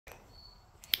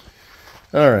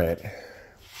All right.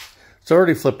 It's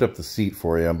already flipped up the seat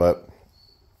for you, but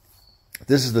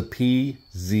this is the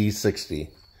pz60.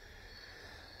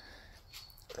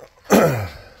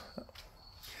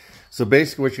 So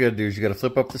basically what you got to do is you got to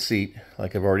flip up the seat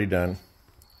like I've already done.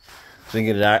 So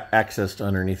you can get access to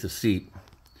underneath the seat.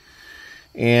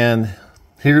 And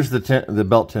here's the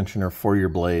belt tensioner for your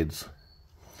blades.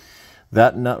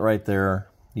 That nut right there,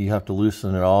 you have to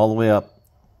loosen it all the way up,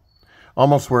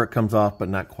 almost where it comes off, but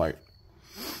not quite.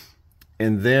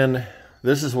 And then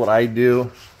this is what I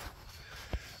do.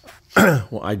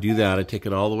 Well, I do that. I take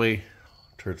it all the way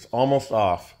till it's almost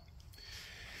off.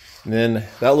 And then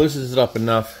that loosens it up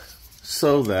enough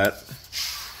so that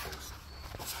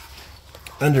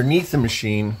underneath the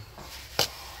machine,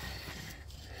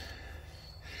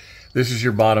 this is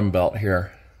your bottom belt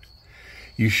here.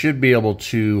 You should be able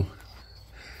to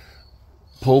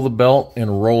pull the belt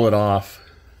and roll it off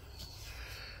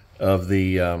of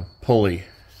the pulley.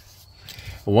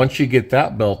 Once you get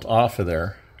that belt off of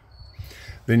there,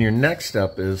 then your next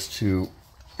step is to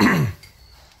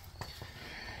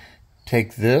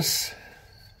take this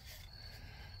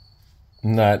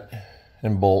nut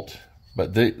and bolt,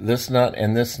 but this nut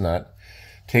and this nut,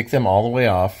 take them all the way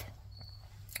off,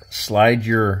 slide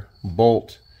your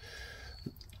bolt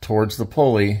towards the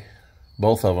pulley,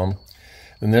 both of them,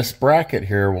 and this bracket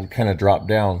here will kind of drop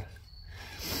down.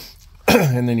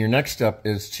 And then your next step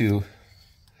is to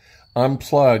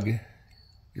unplug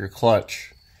your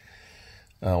clutch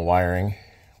wiring,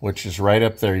 which is right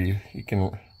up there. You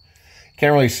can't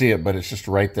really see it, but it's just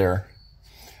right there.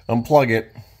 Unplug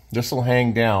it. This will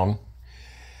hang down,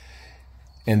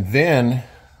 and then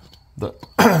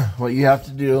what you have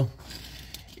to do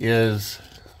is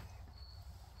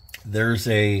there's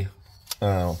a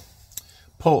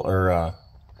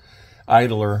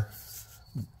idler.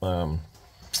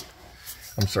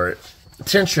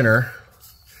 Tensioner,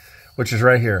 which is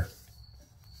right here.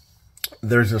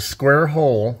 There's a square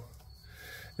hole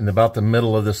in about the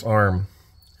middle of this arm.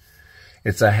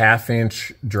 It's a 1/2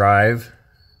 inch drive.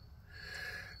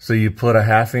 So you put a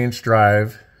 1/2 inch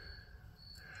drive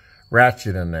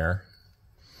ratchet in there.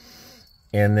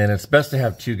 And then it's best to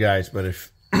have two guys, but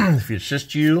if it's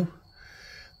just you,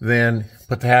 then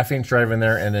put the 1/2 inch drive in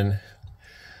there, and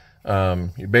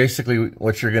then basically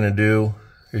what you're gonna do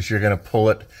is you're gonna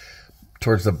pull it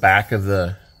towards the back of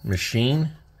the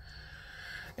machine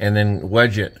and then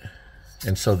wedge it.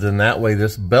 And so then that way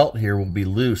this belt here will be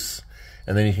loose,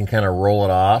 and then you can kind of roll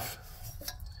it off.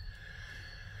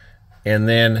 And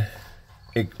then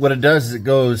what it does is it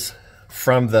goes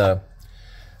from the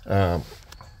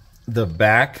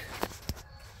back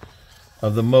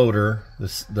of the motor,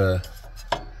 the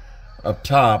up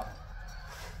top,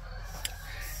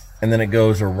 and then it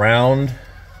goes around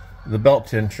the belt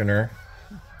tensioner,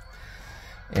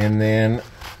 and then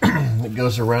it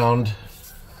goes around.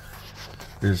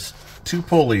 There's two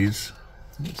pulleys.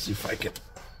 Let's see if I can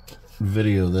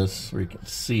video this where you can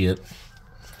see it.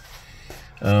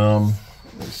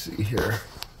 Let's see here.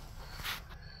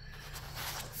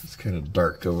 It's kind of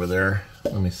dark over there.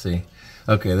 Let me see.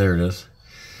 Okay, there it is.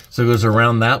 So it goes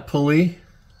around that pulley,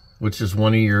 which is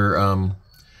one of your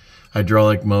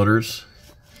hydraulic motors.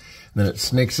 Then it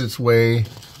snakes its way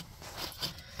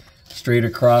straight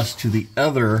across to the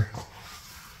other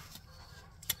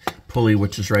pulley,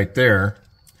 which is right there,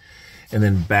 and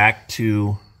then back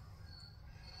to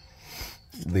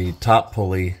the top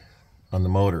pulley on the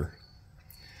motor.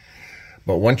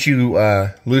 But once you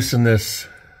loosen this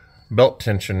belt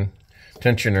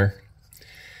tensioner,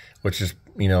 which is,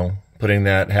 you know, putting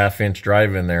that 1/2 inch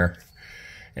drive in there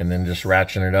and then just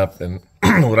ratcheting it up, and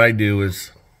what I do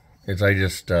is I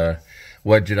just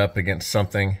wedge it up against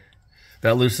something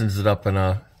that loosens it up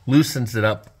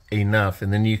enough,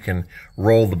 and then you can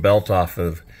roll the belt off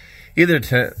of either.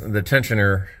 The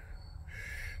tensioner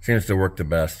seems to work the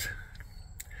best.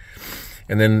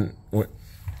 And then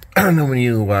when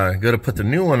you go to put the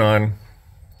new one on,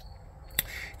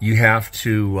 you have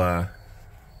to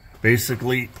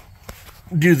basically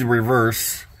do the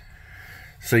reverse.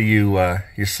 So you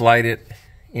slide it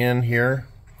in here,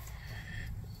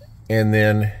 and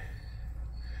then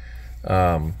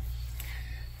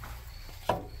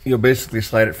you'll basically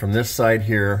slide it from this side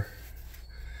here,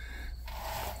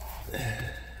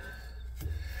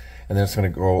 and then it's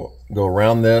going to go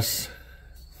around this,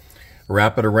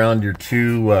 wrap it around your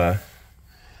two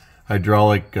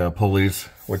hydraulic pulleys,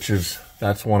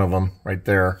 that's one of them right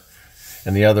there,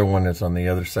 and the other one is on the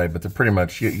other side, but they're pretty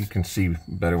much, you can see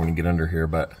better when you get under here,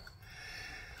 and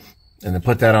then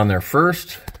put that on there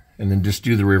first, and then just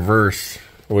do the reverse,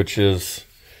 which is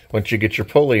once you get your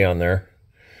pulley on there,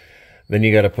 then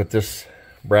you got to put this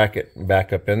bracket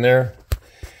back up in there,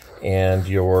 and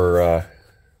your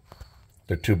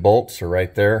the 2 bolts are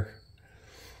right there.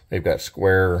 They've got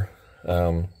square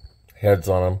heads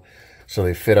on them, so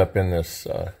they fit up in this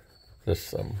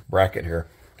bracket here.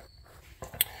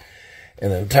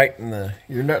 And then tighten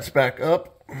your nuts back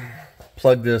up.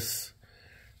 Plug this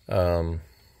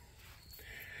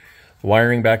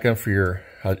wiring back in for your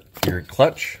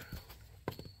clutch,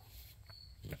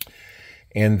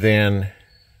 and then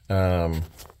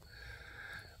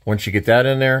once you get that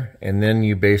in there, and then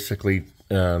you basically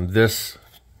this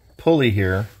pulley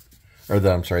here, or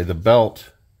the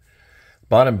belt,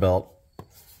 bottom belt,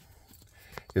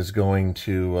 is going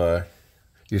to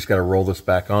you just got to roll this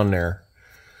back on there,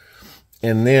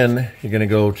 and then you're going to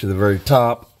go to the very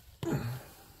top.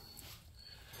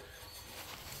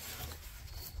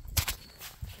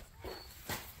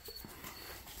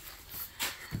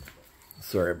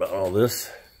 Sorry about all this.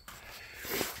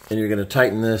 And you're going to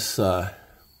tighten this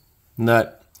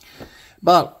nut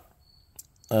about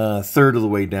a third of the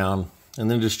way down, and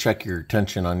then just check your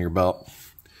tension on your belt.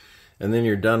 And then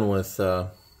you're done with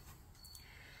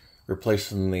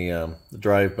replacing the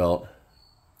drive belt.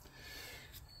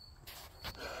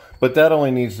 But that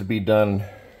only needs to be done.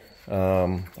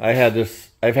 I've had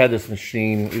this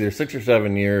machine either 6 or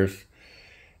 7 years,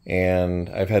 and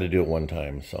I've had to do it one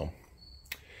time. So,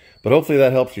 but hopefully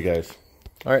that helps you guys.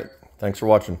 All right, thanks for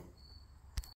watching.